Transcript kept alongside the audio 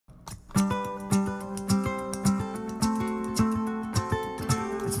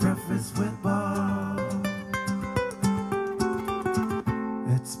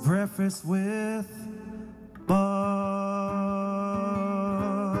Breakfast with Bob.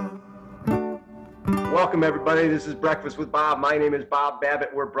 Welcome, everybody. This is Breakfast with Bob. My name is Bob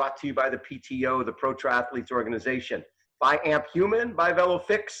Babbitt. We're brought to you by the PTO, the Pro Triathletes Organization, by Amp Human, by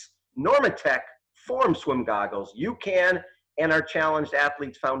VeloFix, Normatec, Form Swim Goggles, You Can, and our Challenged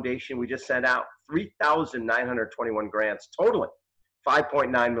Athletes Foundation. We just sent out 3,921 grants, totaling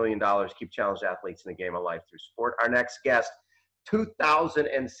 $5.9 million to keep challenged athletes in the game of life through sport. Our next guest,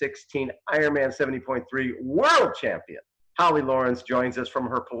 2016 Ironman 70.3 world champion, Holly Lawrence, joins us from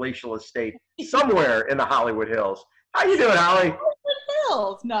her palatial estate somewhere in the Hollywood Hills. How you doing, Holly? Hollywood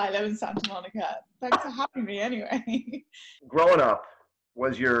Hills? No, I live in Santa Monica. Thanks for having me anyway. Growing up,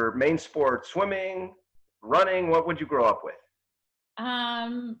 was your main sport swimming, running? What would you grow up with?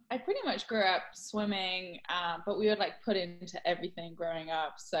 I pretty much grew up swimming, but we would like put into everything growing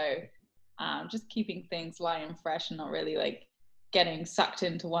up. So just keeping things light and fresh and not really like getting sucked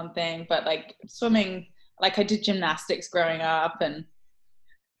into one thing. But like swimming, like I did gymnastics growing up, and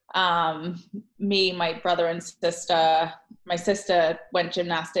me, my brother and sister, my sister went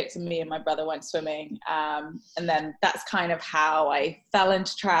gymnastics and me and my brother went swimming. And then that's kind of how I fell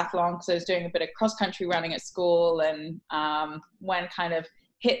into triathlon, because I was doing a bit of cross-country running at school, and when kind of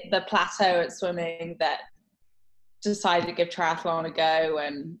hit the plateau at swimming, that decided to give triathlon a go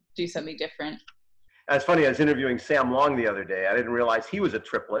and do something different. It's funny, I was interviewing Sam Long the other day. I didn't realize he was a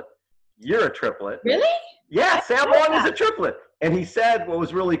triplet. You're a triplet. Really? Yeah, Sam Long is a triplet. And he said what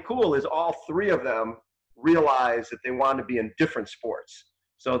was really cool is all three of them realized that they wanted to be in different sports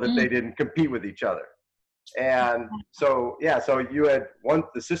so that they didn't compete with each other. And so, yeah, so you had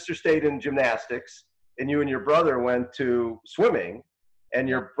the sister stayed in gymnastics, and you and your brother went to swimming. And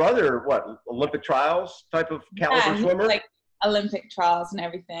your brother, what, Olympic trials type of caliber swimmer? Like Olympic trials and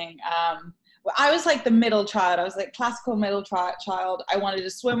everything. I was like the middle child. I was like classical middle child. I wanted to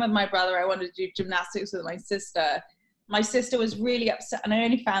swim with my brother. I wanted to do gymnastics with my sister. My sister was really upset, and I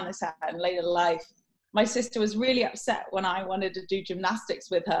only found this out in later life. My sister was really upset when I wanted to do gymnastics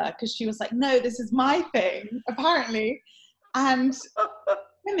with her, because she was like, no, this is my thing, apparently. And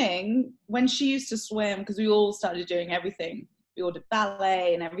swimming, when she used to swim, because we all started doing everything. We all did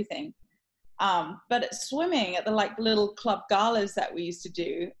ballet and everything. But at swimming, at the like little club galas that we used to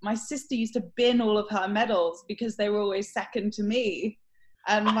do, my sister used to bin all of her medals because they were always second to me.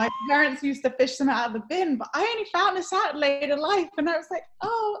 And my parents used to fish them out of the bin, but I only found this out later life. And I was like,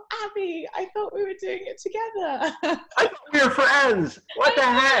 oh, Abby, I thought we were doing it together. I thought we were friends. What the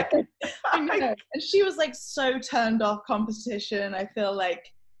heck? I know. And she was like so turned off competition. I feel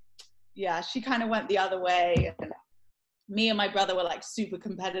like, yeah, she kind of went the other way. And me and my brother were like super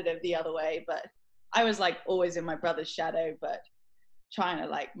competitive the other way, but I was like always in my brother's shadow, but trying to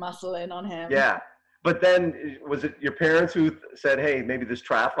like muscle in on him. Yeah. But then was it your parents who said, hey, maybe this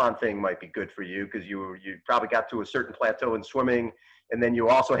triathlon thing might be good for you, because you probably got to a certain plateau in swimming, and then you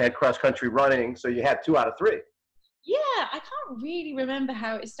also had cross-country running, so you had 2 out of 3. Yeah, I can't really remember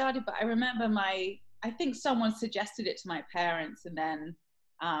how it started, but I remember I think someone suggested it to my parents, and then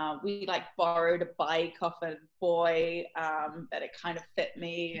we like borrowed a bike off a boy that it kind of fit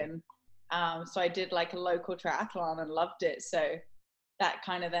me, and so I did like a local triathlon and loved it. So that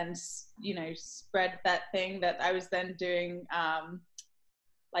kind of then, you know, spread that thing that I was then doing,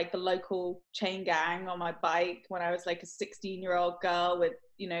 like the local chain gang on my bike when I was like a 16-year-old girl with,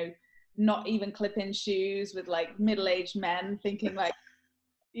 you know, not even clip-in shoes, with like middle-aged men, thinking like,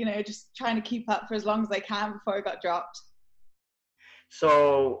 you know, just trying to keep up for as long as I can before I got dropped.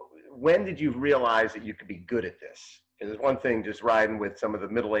 So when did you realize that you could be good at this? Because it's one thing just riding with some of the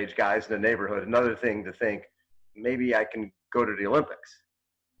middle-aged guys in the neighborhood, another thing to think, maybe I can go to the Olympics.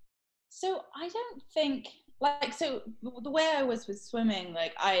 So I don't think, like, so the way I was with swimming,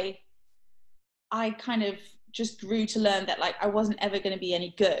 like I kind of just grew to learn that like I wasn't ever going to be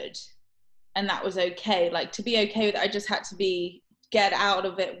any good, and that was okay. Like to be okay with it, I just had to get out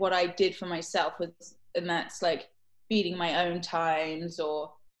of it what I did for myself, and that's like beating my own times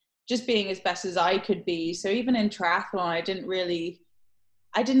or just being as best as I could be. So even in triathlon, I didn't really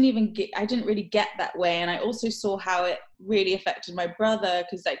get that way. And I also saw how it really affected my brother,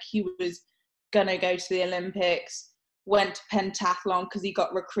 because like he was gonna go to the Olympics, went to pentathlon because he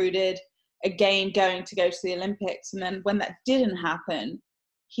got recruited, again going to go to the Olympics, and then when that didn't happen,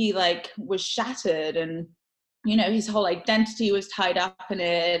 he like was shattered, and you know his whole identity was tied up in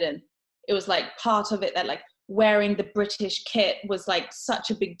it, and it was like part of it that like wearing the British kit was like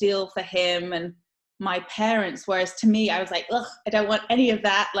such a big deal for him and my parents, whereas to me I was like, ugh, I don't want any of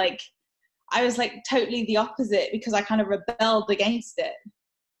that. Like I was like totally the opposite, because I kind of rebelled against it.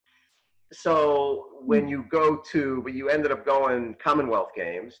 So when you but you ended up going Commonwealth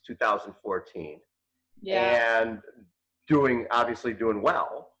Games 2014, Yeah. and obviously doing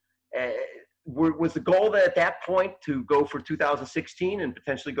well. Uh, was the goal at that point to go for 2016 and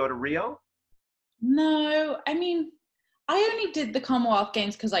potentially go to Rio? No, I mean, I only did the Commonwealth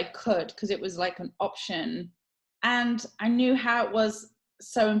Games because I could, because it was like an option. And I knew how it was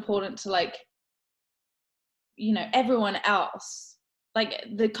so important to, like, you know, everyone else. Like,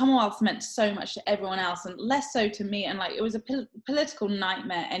 the Commonwealth meant so much to everyone else and less so to me. And like, it was a political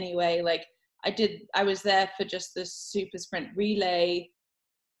nightmare anyway. Like, I was there for just this super sprint relay,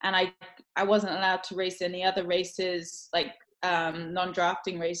 and I wasn't allowed to race any other races, like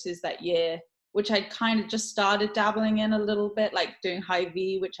non-drafting races that year, which I kind of just started dabbling in a little bit, like doing high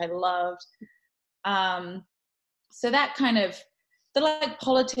V, which I loved. So that kind of, the like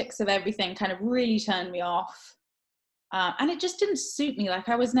politics of everything kind of really turned me off. And it just didn't suit me. Like,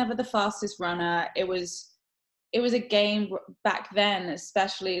 I was never the fastest runner. It was a game back then,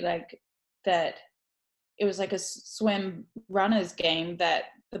 especially, like, that it was like a swim runner's game, that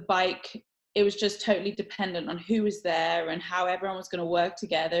the bike, it was just totally dependent on who was there and how everyone was going to work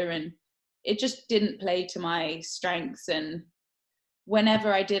together. And it just didn't play to my strengths. And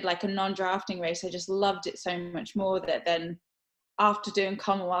whenever I did like a non-drafting race, I just loved it so much more, that then after doing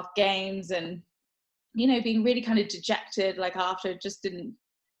Commonwealth Games and, you know, being really kind of dejected, like after, it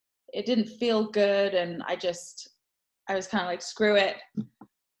didn't feel good. And I was kind of like, screw it.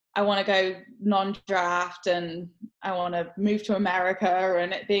 I want to go non-draft and I want to move to America,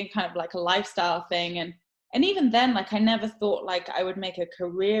 and it being kind of like a lifestyle thing. And even then, like, I never thought like I would make a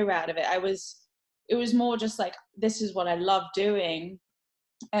career out of it. It was more just like, this is what I love doing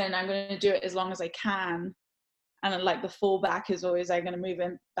and I'm going to do it as long as I can. And then, like, the fallback is always, I'm going to move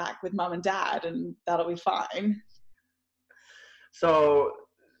in back with mom and dad and that'll be fine. So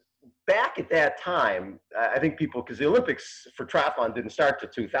back at that time, I think people, because the Olympics for triathlon didn't start to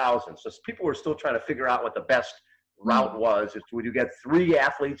 2000, so people were still trying to figure out what the best route was. Would you get 3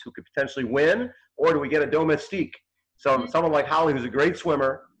 athletes who could potentially win, or do we get a domestique? So someone like Holly, who's a great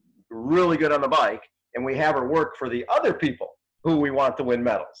swimmer, really good on the bike, and we have her work for the other people who we want to win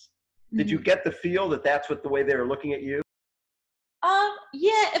medals. Did you get the feel that that's the way they were looking at you?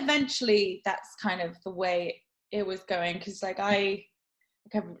 Yeah, eventually that's kind of the way it was going. Because like, I've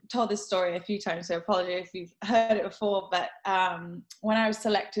told this story a few times, so apologies if you've heard it before, but when I was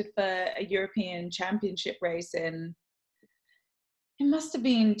selected for a European Championship race it must have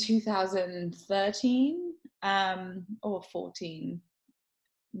been 2013 or 14,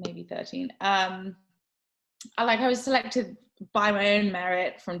 maybe 13. I was selected by my own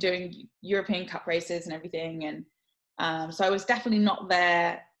merit from doing European Cup races and everything, and so I was definitely not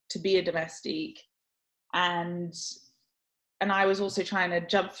there to be a domestique, and I was also trying to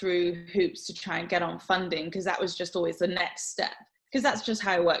jump through hoops to try and get on funding, because that was just always the next step, because that's just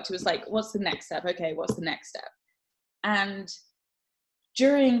how it worked. It was like, what's the next step? Okay, what's the next step? And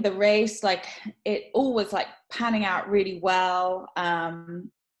during the race, like, it all was like panning out really well.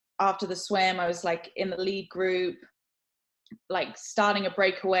 After the swim, I was like in the lead group, like starting a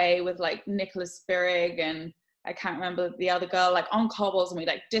breakaway with like Nicholas Spirig and I can't remember the other girl, like on cobbles, and we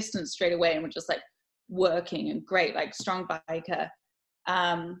like distanced straight away and we're just like working and great, like strong biker.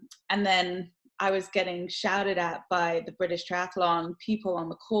 And then I was getting shouted at by the British Triathlon people on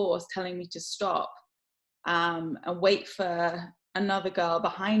the course, telling me to stop and wait for another girl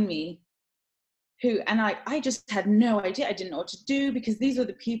behind me, and I just had no idea. I didn't know what to do, because these were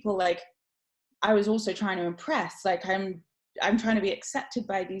the people like I was also trying to impress. Like, I'm trying to be accepted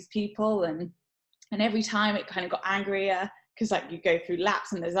by these people, and every time it kind of got angrier, because like you go through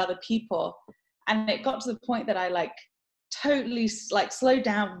laps and there's other people, and it got to the point that I like totally like slowed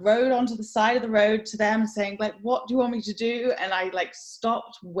down, rode onto the side of the road to them saying like, what do you want me to do? And I like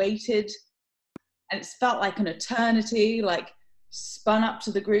stopped, waited, and it felt like an eternity, like spun up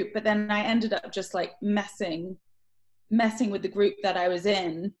to the group. But then I ended up just like messing with the group that I was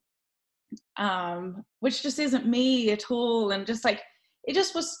in, which just isn't me at all. And just like, it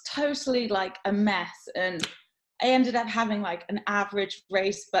just was totally like a mess. And I ended up having like an average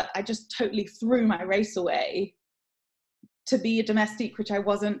race, but I just totally threw my race away to be a domestique, which I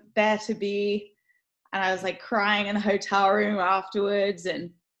wasn't there to be. And I was like crying in the hotel room afterwards. And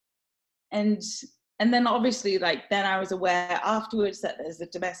then obviously, like, then I was aware afterwards that there's a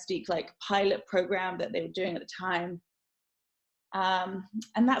domestique like pilot program that they were doing at the time.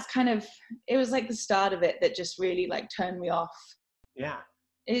 And that's kind of, it was like the start of it that just really like turned me off. Yeah.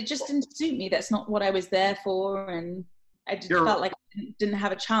 It just didn't suit me. That's not what I was there for. And I just felt like I didn't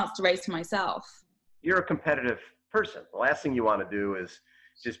have a chance to race for myself. You're a competitive person. The last thing you want to do is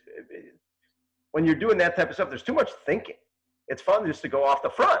just when you're doing that type of stuff, there's too much thinking. It's fun just to go off the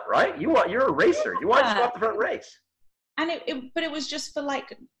front, right? You're a racer. You want to go off the front race. And but it was just for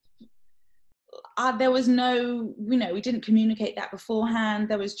like, there was no, we didn't communicate that beforehand.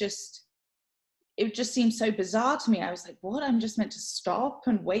 It just seemed so bizarre to me. I was like, what? I'm just meant to stop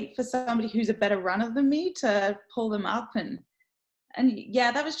and wait for somebody who's a better runner than me to pull them up. And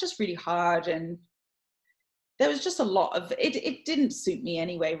yeah, that was just really hard. And there was just a lot of, it didn't suit me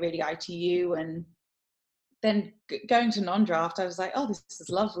anyway, really, ITU. And then going to non-draft, I was like, oh, this is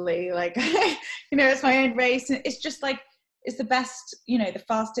lovely. Like, it's my own race. And it's just like, it's the best, the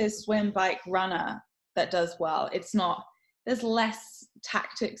fastest swim, bike, runner that does well. It's not, there's less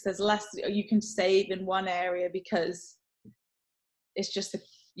tactics, there's less you can save in one area because it's just the,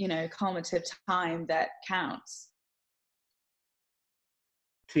 cumulative time that counts.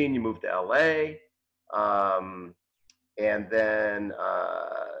 You moved to LA, and then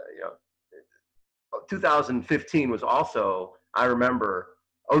 2015 was also, I remember,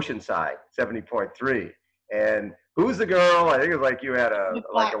 Oceanside 70.3, and who's the girl? I think it was like you had a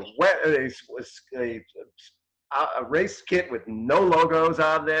race kit with no logos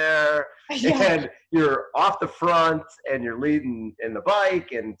on there, and you're off the front and you're leading in the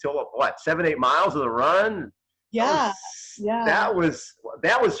bike until 7-8 miles of the run. That was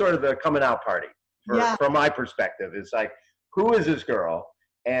sort of the coming out party from my perspective. It's like, who is this girl?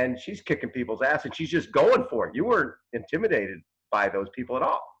 And she's kicking people's ass and she's just going for it. You weren't intimidated by those people at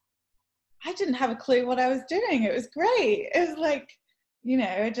all. I didn't have a clue what I was doing. It was great. It was like,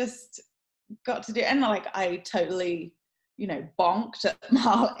 I just got to do, and like I totally, bonked at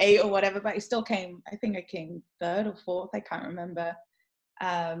mile 8 or whatever, but I still came, I think I came 3rd or 4th, I can't remember.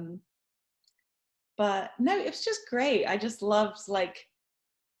 But no, it was just great. I just loved, like,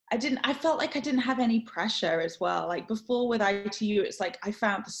 I felt like I didn't have any pressure as well. Like before with ITU, it's like I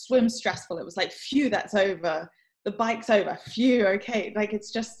found the swim stressful. It was like, phew, that's over. The bike's over. Phew, okay. Like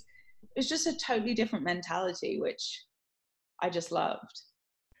it's just a totally different mentality, which I just loved.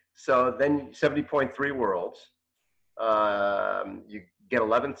 So then 70.3 Worlds. You get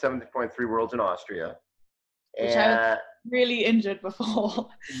 11th 70.3 Worlds in Austria. Which I was really injured before.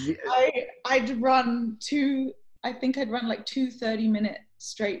 I'd run like 2 30-minute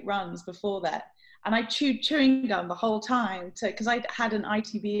straight runs before that. And I chewed chewing gum the whole time because I had an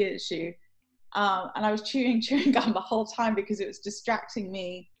ITB issue. And I was chewing gum the whole time because it was distracting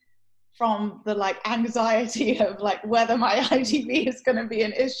me from the like anxiety of like whether my ITB is going to be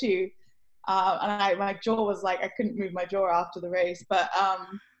an issue. And my jaw was like, I couldn't move my jaw after the race. But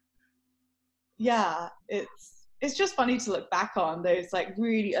yeah, it's just funny to look back on those like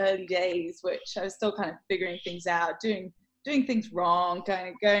really early days, which I was still kind of figuring things out, doing things wrong,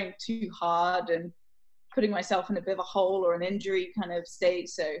 going too hard and putting myself in a bit of a hole or an injury kind of state.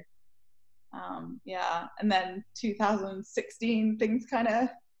 So yeah, and then 2016 things kind of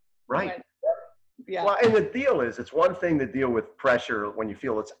right. Yeah. Well, and the deal is, it's one thing to deal with pressure when you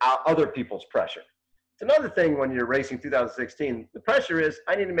feel it's other people's pressure. It's another thing when you're racing 2016. The pressure is,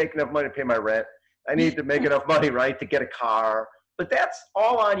 I need to make enough money to pay my rent. I need to make enough money, right, to get a car. But that's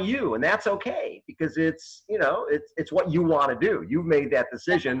all on you, and that's okay because it's what you want to do. You've made that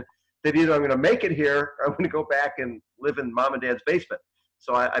decision that either I'm going to make it here or I'm going to go back and live in mom and dad's basement.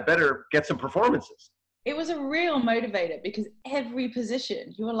 So I better get some performances. It was a real motivator because every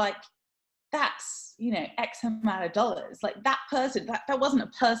position you were like, that's, X amount of dollars. Like that person, that wasn't a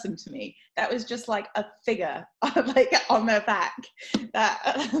person to me. That was just like a figure like on their back.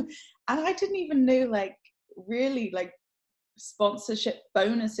 And I didn't even know like really like sponsorship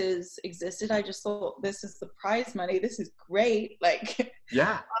bonuses existed. I just thought, this is the prize money. This is great. Like,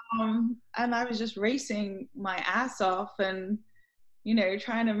 yeah. And I was just racing my ass off and,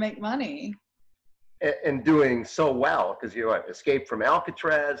 trying to make money. And doing so well because you escaped from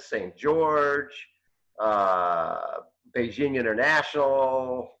Alcatraz, St. George, Beijing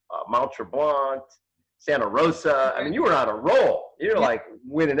International, Mount Tremblant, Santa Rosa. I mean, you were on a roll. You're like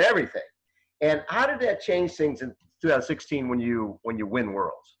winning everything. And how did that change things in 2016 when you win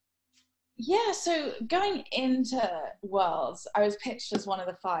Worlds? Yeah, so going into Worlds, I was pitched as one of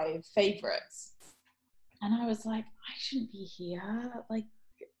the 5 favorites. And I was like, I shouldn't be here. Like,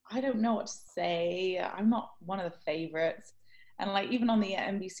 I don't know what to say. I'm not one of the favorites. And like, even on the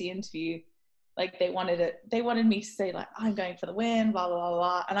NBC interview, like they wanted me to say like, I'm going for the win, blah, blah, blah,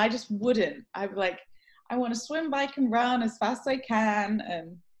 blah. And I just wouldn't. I'd be like, I want to swim, bike and run as fast as I can.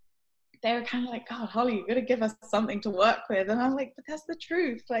 And they were kind of like, God, Holly, you're going to give us something to work with. And I'm like, but that's the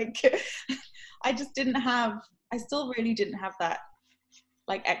truth. Like, I still really didn't have that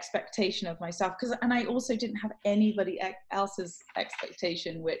like expectation of myself, and I also didn't have anybody else's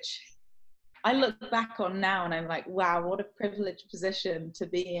expectation, which I look back on now and I'm like, wow, what a privileged position to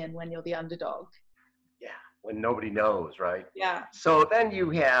be in when you're the underdog. Yeah, when nobody knows, right? Yeah. So then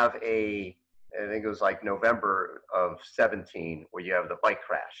you have I think it was like November of 17, where you have the bike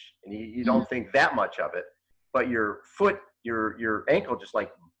crash, and you don't think that much of it, but your foot, your ankle just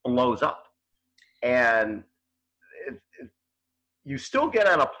like blows up, and you still get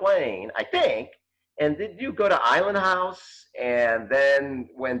on a plane, I think. And did you go to Island House and then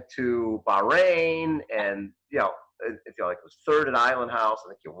went to Bahrain? And, you know, I feel like it was third at Island House. I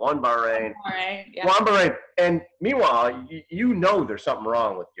think you won Bahrain. Bahrain, yeah. Won Bahrain. And meanwhile, you know there's something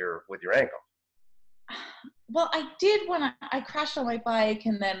wrong with your ankle. Well, I did when I crashed on my bike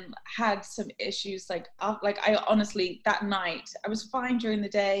and then had some issues. Like I honestly, that night, I was fine during the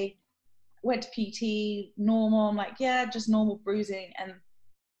day. Went to PT, normal. I'm like, yeah, just normal bruising. And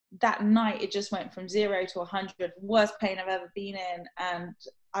that night, it just went from 0 to 100. Worst pain I've ever been in. And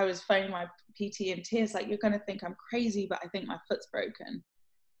I was phoning my PT in tears, like, you're going to think I'm crazy, but I think my foot's broken.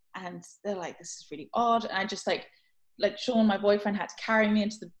 And they're like, this is really odd. And I just like Sean, my boyfriend, had to carry me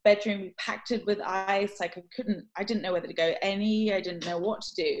into the bedroom. We packed it with ice. Like I didn't know whether to go I didn't know what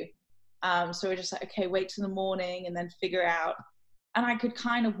to do. So we're just like, okay, wait till the morning and then figure out. And I could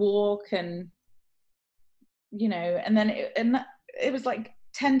kind of walk, and, you know, and then it was like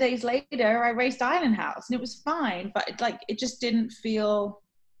 10 days later, I raced Island House, and it was fine, but it just didn't feel,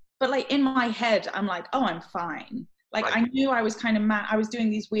 but like in my head, I'm like, oh, I'm fine. Like, right. I knew I was kind of mad. I was doing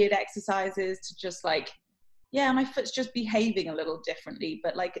these weird exercises to just like, yeah, my foot's just behaving a little differently,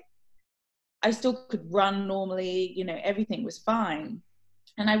 but like, I still could run normally, you know, everything was fine.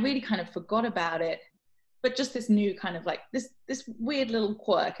 And I really kind of forgot about it. But just this new kind of like this weird little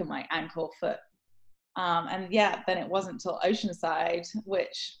quirk in my ankle foot. And yeah, then it wasn't until Oceanside,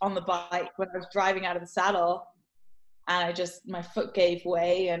 which on the bike, when I was driving out of the saddle, and my foot gave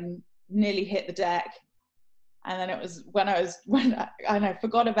way and nearly hit the deck. And then it was when I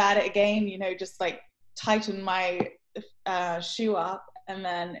forgot about it again, you know, just like tightened my shoe up. And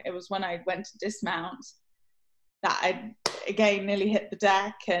then it was when I went to dismount that I again nearly hit the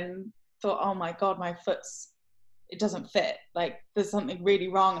deck and thought, oh my God, my it doesn't fit. Like, there's something really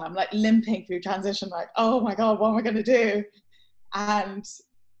wrong. And I'm like limping through transition, like, oh my God, what am I going to do? And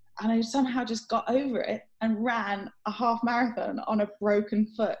I somehow just got over it and ran a half marathon on a broken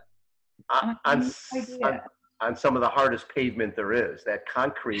foot. On some of the hardest pavement there is, that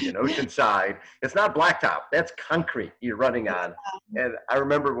concrete in Oceanside. It's not blacktop, that's concrete you're running on. And I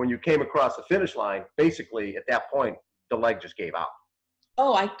remember when you came across the finish line, basically at that point, the leg just gave out.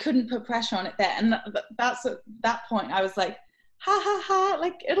 Oh, I couldn't put pressure on it there. And that's at that point, I was like, ha, ha, ha,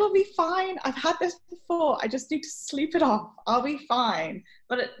 like, it'll be fine. I've had this before. I just need to sleep it off. I'll be fine.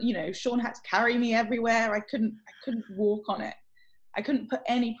 But, you know, Sean had to carry me everywhere. I couldn't walk on it. I couldn't put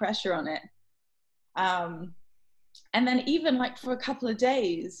any pressure on it. And then even like for a couple of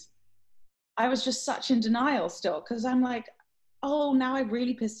days, I was just such in denial still, because I'm like, oh, now I've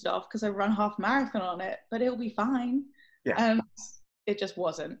really pissed it off because I run half marathon on it, but it'll be fine. Yeah. It just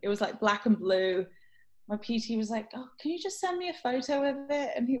wasn't. It was like black and blue. My PT was like, oh, can you just send me a photo of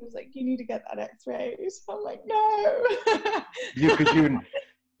it? And he was like, you need to get that x-ray. So I'm like, no.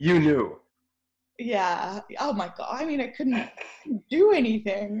 you knew. Yeah. Oh my God. I mean, I couldn't do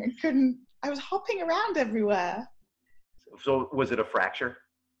anything. I was hopping around everywhere. So was it a fracture?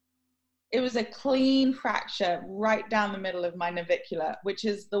 It was a clean fracture right down the middle of my navicular, which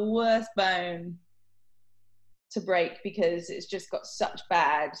is the worst bone to break because it's just got such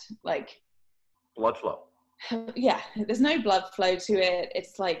bad, like, blood flow. Yeah, there's no blood flow to it.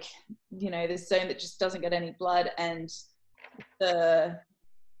 It's like, you know, this zone that just doesn't get any blood, and the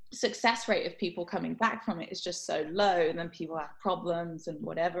success rate of people coming back from it is just so low, and then people have problems and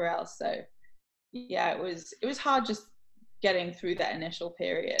whatever else. So yeah, it was hard just getting through that initial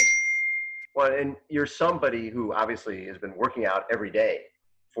period. Well, and you're somebody who obviously has been working out every day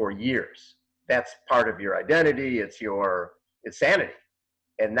for years. That's part of your identity. It's sanity.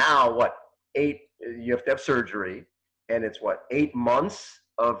 And now you have to have surgery, and it's 8 months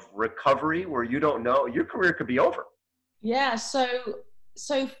of recovery where you don't know, your career could be over. Yeah. So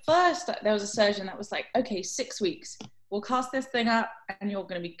first there was a surgeon that was like, okay, 6 weeks, we'll cast this thing up and you're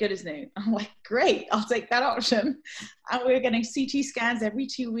going to be good as new. I'm like, great, I'll take that option. And we were getting CT scans every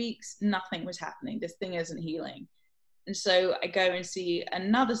 2 weeks. Nothing was happening. This thing isn't healing. And so I go and see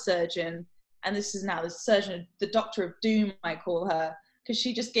another surgeon, and this is now the surgeon, the doctor of doom, I call her, because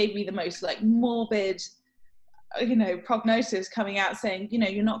she just gave me the most like morbid, you know, prognosis, coming out saying, you know,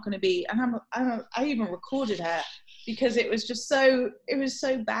 you're not going to be, and I even recorded her. because it was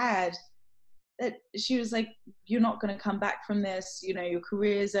so bad that she was like, you're not going to come back from this, you know, your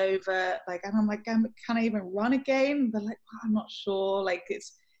career's over. Like, and I'm like, can I even run again? They're like, well, I'm not sure. Like,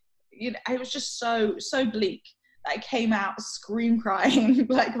 it's, you know, I was just so bleak. I came out scream crying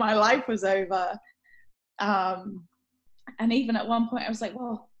like my life was over. And even at one point I was like,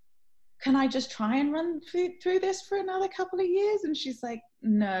 well, can I just try and run through this for another couple of years? And she's like,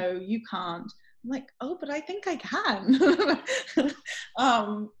 no, you can't. I'm like, oh, but I think I can.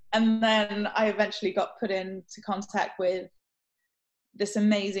 And then I eventually got put into contact with this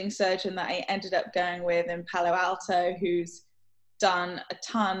amazing surgeon that I ended up going with in Palo Alto, who's done a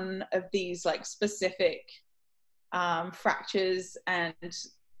ton of these like specific fractures, and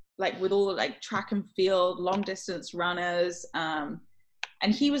like with all like track and field, long distance runners. And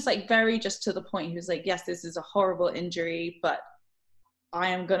he was like very just to the point. He was like, yes, this is a horrible injury, but I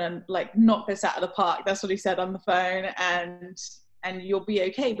am gonna like knock this out of the park. That's what he said on the phone, and you'll be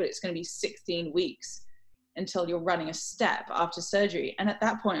okay, but it's gonna be 16 weeks until you're running a step after surgery. And at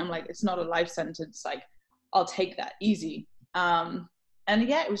that point I'm like, it's not a life sentence, like I'll take that easy. And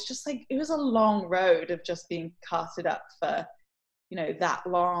yeah, it was just like, it was a long road of just being casted up for, you know, that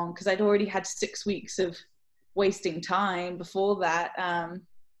long, because I'd already had 6 weeks of wasting time before that.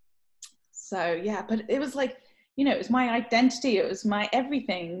 So yeah, but it was like, you know, it was my identity, it was my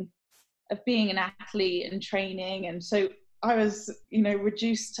everything of being an athlete and training. And so I was, you know,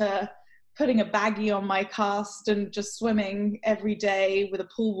 reduced to putting a baggie on my cast and just swimming every day with a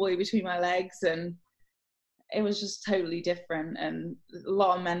pool buoy between my legs. And it was just totally different, and a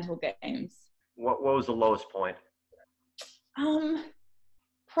lot of mental games. What was the lowest point?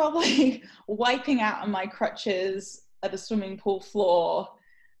 Probably wiping out on my crutches at the swimming pool floor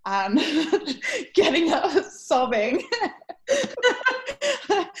and getting up sobbing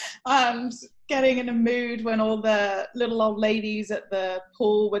and getting in a mood when all the little old ladies at the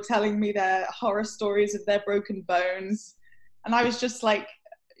pool were telling me their horror stories of their broken bones. And I was just like,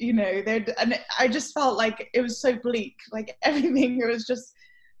 you know, and I just felt like it was so bleak, like everything, it was just,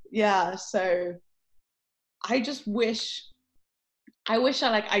 yeah. So I just wish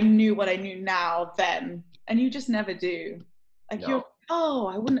I knew what I knew now then, and you just never do. Like, no.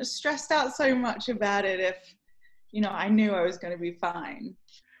 I wouldn't have stressed out so much about it if, you know, I knew I was going to be fine.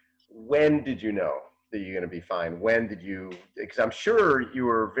 When did you know that you're going to be fine? When did you, because I'm sure you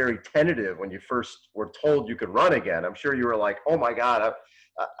were very tentative when you first were told you could run again. I'm sure you were like, oh my God,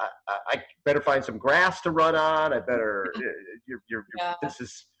 I better find some grass to run on. I better, this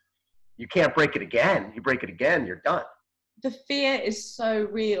is, you can't break it again. You break it again, you're done. The fear is so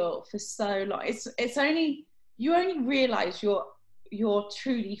real for so long. It's only, you only realize you're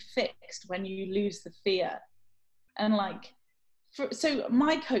truly fixed when you lose the fear. And like, so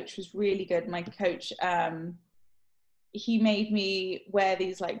my coach was really good. My coach, he made me wear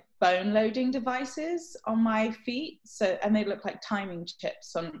these like bone loading devices on my feet. So, and they look like timing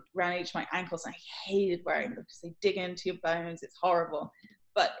chips around each of my ankles. And I hated wearing them because they dig into your bones. It's horrible.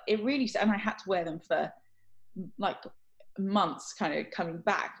 But it really, and I had to wear them for like months kind of coming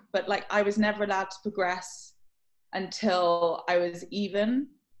back. But like, I was never allowed to progress until I was even.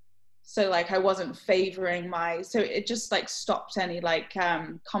 So like I wasn't favoring so it just like stopped any like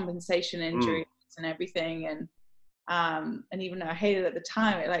compensation injuries and everything. And even though I hated it at the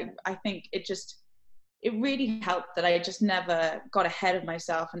time, I think it really helped that I just never got ahead of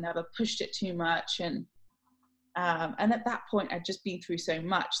myself and never pushed it too much. And at that point I'd just been through so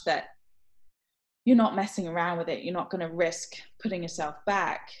much that you're not messing around with it. You're not going to risk putting yourself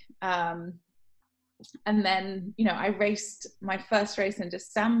back. And then, you know, I raced my first race in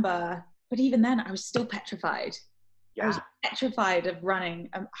December, but even then I was still petrified. Yeah. I was petrified of running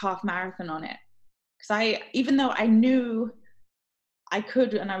a half marathon on it. Because even though I knew I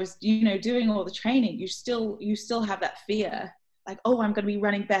could, and I was, you know, doing all the training, you still have that fear. Like, oh, I'm going to be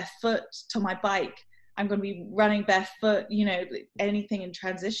running barefoot to my bike. I'm going to be running barefoot, you know, anything in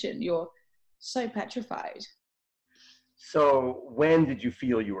transition. You're so petrified. So when did you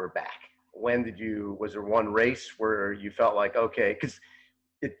feel you were back? Was there one race where you felt like, okay, because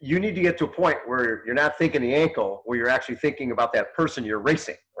you need to get to a point where you're not thinking the ankle, where you're actually thinking about that person you're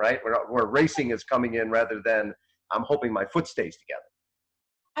racing, right? Where racing is coming in rather than I'm hoping my foot stays together.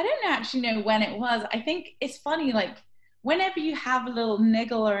 I don't actually know when it was. I think it's funny, like whenever you have a little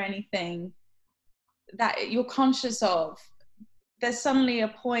niggle or anything that you're conscious of, there's suddenly a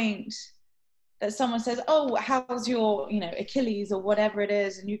point that someone says, oh, how's your, you know, Achilles or whatever it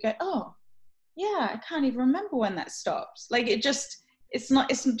is. And you go, oh, yeah, I can't even remember when that stopped. Like it's just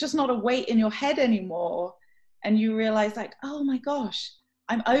not a weight in your head anymore. And you realize like, oh my gosh,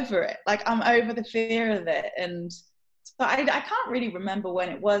 I'm over it. Like I'm over the fear of it. And So I can't really remember when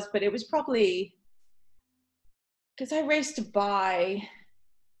it was, but it was probably because I raced Dubai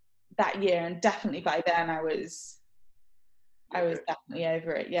that year, and definitely by then I was definitely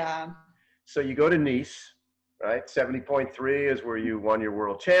over it. Yeah. So you go to Nice, right? 70.3 is where you won your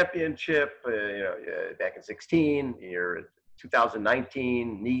world championship, back in 16. You're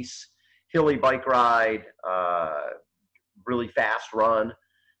 2019 Nice hilly bike ride, really fast run,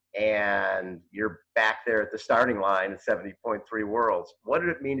 and you're back there at the starting line at 70.3 Worlds. What did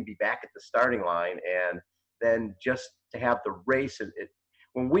it mean to be back at the starting line, and then just to have the race?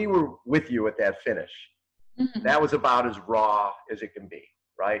 When we were with you at that finish, that was about as raw as it can be,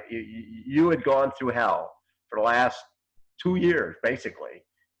 right? You had gone through hell for the last 2 years, basically,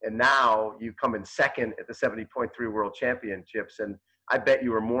 and now you come in second at the 70.3 World Championships, and I bet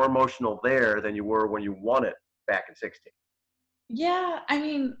you were more emotional there than you were when you won it back in 16. Yeah, I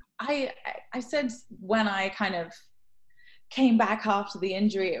mean, I said when I kind of came back after the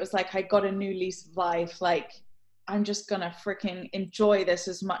injury, it was like I got a new lease of life. Like, I'm just gonna freaking enjoy this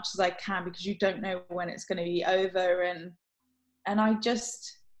as much as I can, because you don't know when it's gonna be over. And I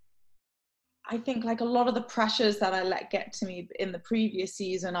think like a lot of the pressures that I let get to me in the previous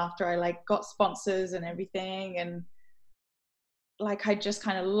season, after I like got sponsors and everything, and like I just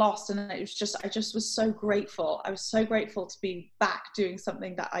kind of lost, and it was just, I just was so grateful. I was so grateful to be back doing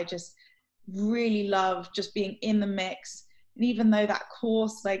something that I just really love, just being in the mix. And even though that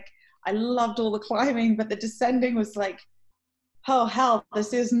course, like I loved all the climbing, but the descending was like, oh hell,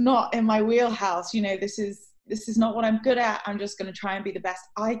 this is not in my wheelhouse. You know, this is not what I'm good at. I'm just going to try and be the best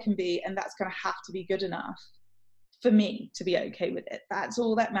I can be. And that's going to have to be good enough for me to be okay with it. That's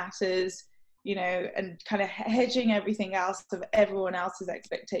all that matters. You know, and kind of hedging everything else of everyone else's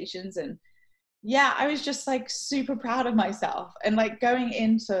expectations. And yeah, I was just like super proud of myself. And like going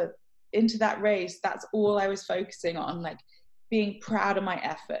into that race, that's all I was focusing on, like being proud of my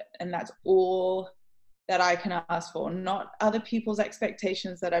effort. And that's all that I can ask for, not other people's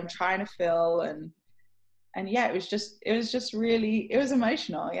expectations that I'm trying to fill. And yeah, it was just really, it was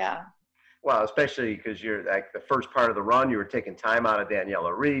emotional. Yeah. Well, especially because you're like the first part of the run, you were taking time out of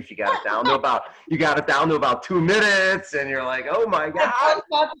Daniela Reef. You got it down to about 2 minutes, and you're like, oh my God. I was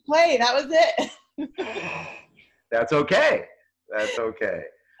about to play. That was it. That's okay. That's okay.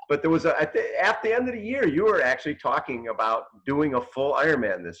 But there was at the end of the year, you were actually talking about doing a full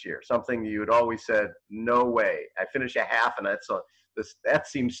Ironman this year, something you had always said, no way. I finish a half, and that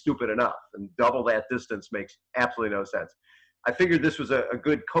seems stupid enough. And double that distance makes absolutely no sense. I figured this was a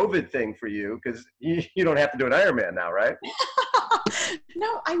good COVID thing for you, because you don't have to do an Ironman now, right?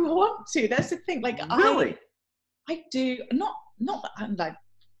 No, I want to. That's the thing. Like, really? I do not. I'm like,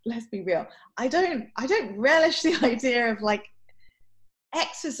 let's be real. I don't relish the idea of like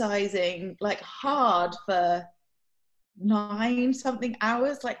exercising like hard for 9 something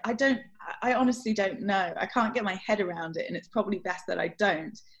hours. Like, I honestly don't know. I can't get my head around it, and it's probably best that I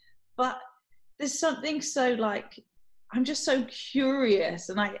don't. But there's something so like, I'm just so curious,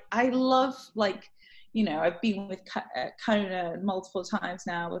 and I love, like, you know, I've been with Kona multiple times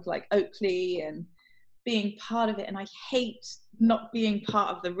now, with like Oakley, and being part of it, and I hate not being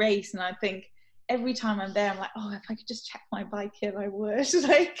part of the race. And I think every time I'm there, I'm like, oh, if I could just check my bike in, I would.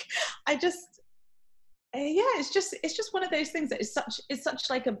 Like, yeah, it's just one of those things that is such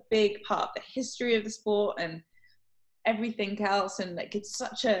like a big part of the history of the sport and everything else. And like, it's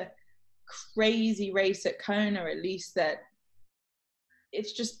such a crazy race at Kona, at least, that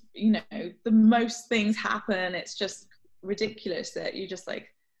it's just, you know, the most things happen. It's just ridiculous that you just like,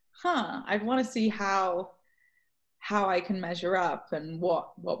 I want to see how I can measure up and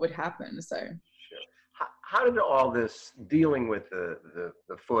what would happen. So sure. How did all this, dealing with the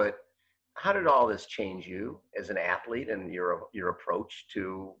foot, how did all this change you as an athlete and your approach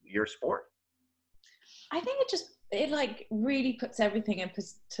to your sport? I think it like really puts everything into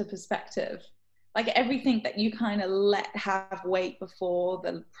perspective. Like, everything that you kind of let have weight before,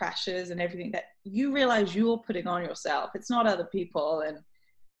 the pressures and everything that you realize you're putting on yourself, it's not other people. And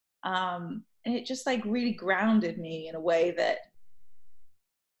it just like really grounded me in a way that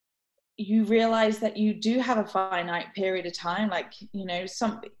you realize that you do have a finite period of time. Like, you know,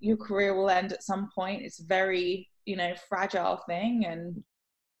 your career will end at some point. It's a very, you know, fragile thing. And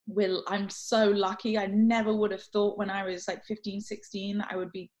I'm so lucky. I never would have thought when I was like 15, 16 that I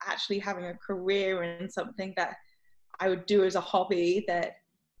would be actually having a career in something that I would do as a hobby. That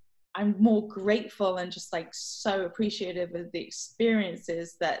I'm more grateful and just like so appreciative of the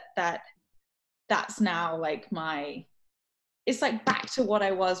experiences that's now like it's like back to what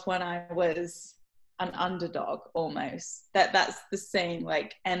I was when I was an underdog almost. That's the same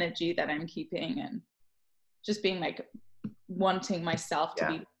like energy that I'm keeping. And just being like wanting myself to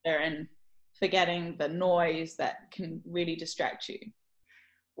Yeah. be there and forgetting the noise that can really distract you.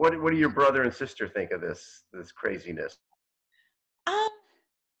 What do your brother and sister think of this craziness?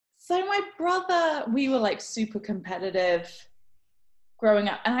 So my brother, we were like super competitive growing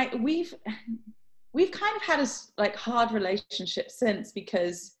up, and we've kind of had a like hard relationship since,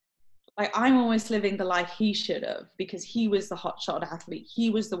 because like I'm almost living the life he should have, because he was the hotshot athlete. He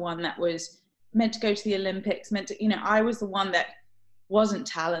was the one that was meant to go to the Olympics, meant to, I was the one that wasn't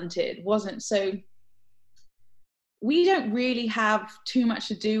talented, so we don't really have too much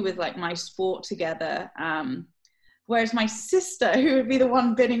to do with like my sport together. Whereas my sister, who would be the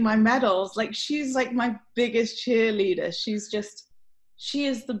one winning my medals, like she's like my biggest cheerleader. She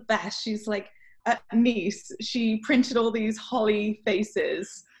is the best. She's like a niece. She printed all these holly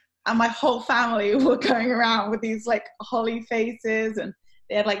faces, and my whole family were going around with these like holly faces, and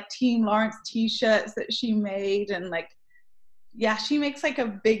they had like Team Lawrence t-shirts that she made, and like, yeah, she makes like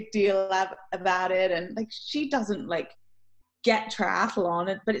a big deal about it, and like she doesn't like get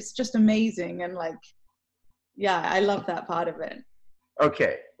triathlon, but it's just amazing, and like, yeah, I love that part of it.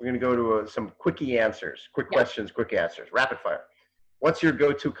 Okay, we're going to go to some quickie answers, quick Yeah. questions, quick answers, rapid fire. What's your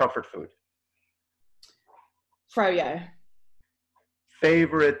go-to comfort food? Froyo.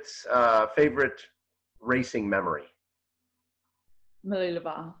 Favorite racing memory?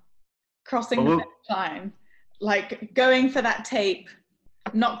 Malulabar. Crossing the finish line, like going for that tape,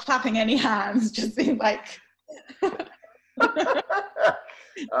 not clapping any hands, just being like.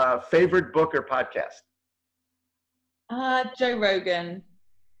 Favorite book or podcast? Joe Rogan.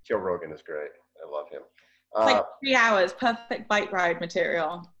 Joe Rogan is great. I love him. It's like 3 hours, perfect bike ride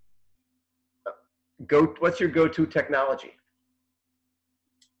material. What's your go-to technology?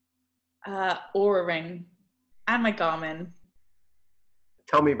 Aura Ring and my Garmin.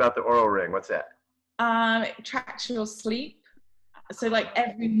 Tell me about the Oral Ring. What's that? It tracks your sleep. So like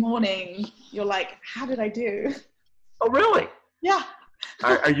every morning you're like, how did I do? Oh, really? Yeah.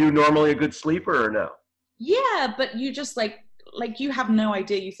 Are you normally a good sleeper or no? Yeah, but you just like you have no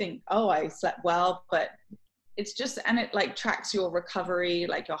idea. You think, oh, I slept well, but it's just, and it like tracks your recovery,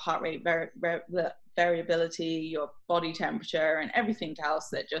 like your heart rate variability, your body temperature, and everything else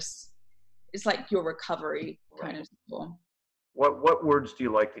that just, it's like your recovery kind of score. What words do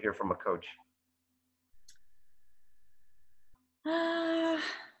you like to hear from a coach?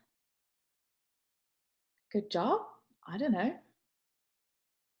 Good job. I don't know.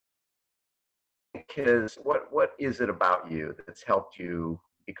 Because what is it about you that's helped you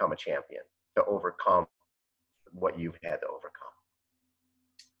become a champion, to overcome what you've had to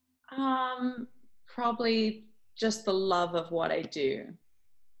overcome? Probably just the love of what I do,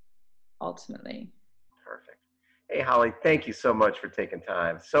 ultimately. Perfect. Hey, Holly, thank you so much for taking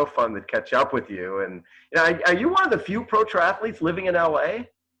time. So fun to catch up with you. And are you one of the few pro triathletes living in LA?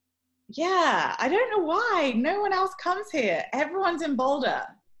 Yeah, I don't know why. No one else comes here. Everyone's in Boulder.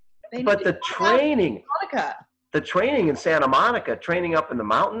 But the training in Santa Monica, training up in the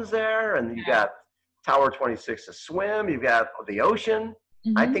mountains there, and you got Tower 26 to swim, you've got the ocean.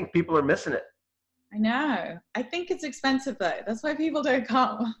 Mm-hmm. I think people are missing it. I know. I think it's expensive though. That's why people don't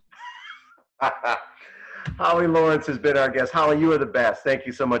come. Holly Lawrence has been our guest. Holly, you are the best. Thank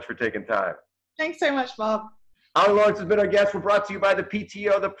you so much for taking time. Thanks so much, Bob. Holly Lawrence has been our guest. We're brought to you by the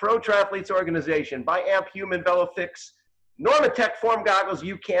PTO, the Pro Triathletes Organization, by Amp Human, VeloFix, Normatec Form Goggles,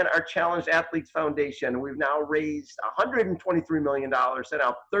 UCAN, our Challenged Athletes Foundation. We've now raised $123 million, sent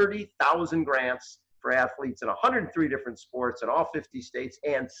out 30,000 grants for athletes in 103 different sports in all 50 states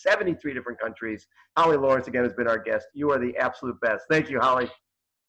and 73 different countries. Holly Lawrence, again, has been our guest. You are the absolute best. Thank you, Holly.